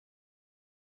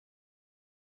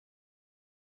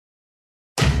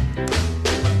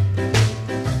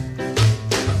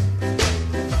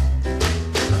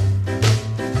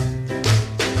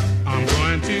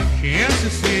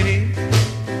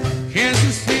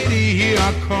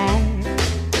I come.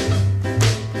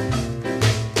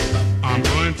 I'm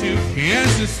going to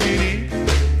Kansas City,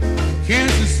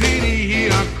 Kansas City,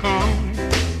 here I come.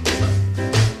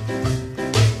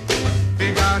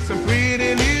 They got some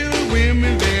pretty little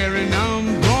women there, and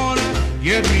I'm gonna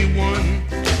get me one.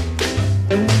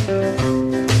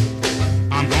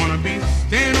 I'm gonna be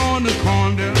staying on the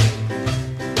corner,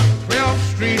 12th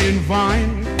Street and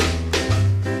Vine.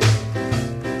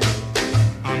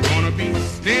 I'm gonna be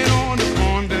staying on the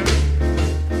corner,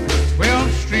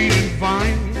 12th Street and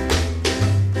Vine.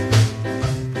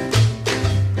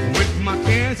 With my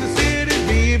Kansas City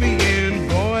baby, and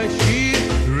boy, she's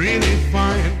really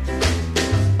fine.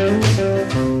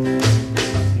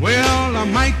 Well, I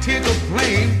might take a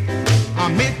plane, I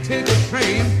may take a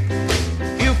train.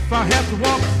 If I have to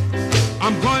walk,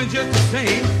 I'm going just the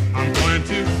same. I'm going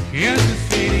to Kansas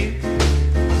City,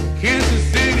 Kansas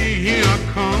City, here I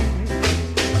come.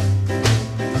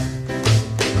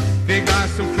 They got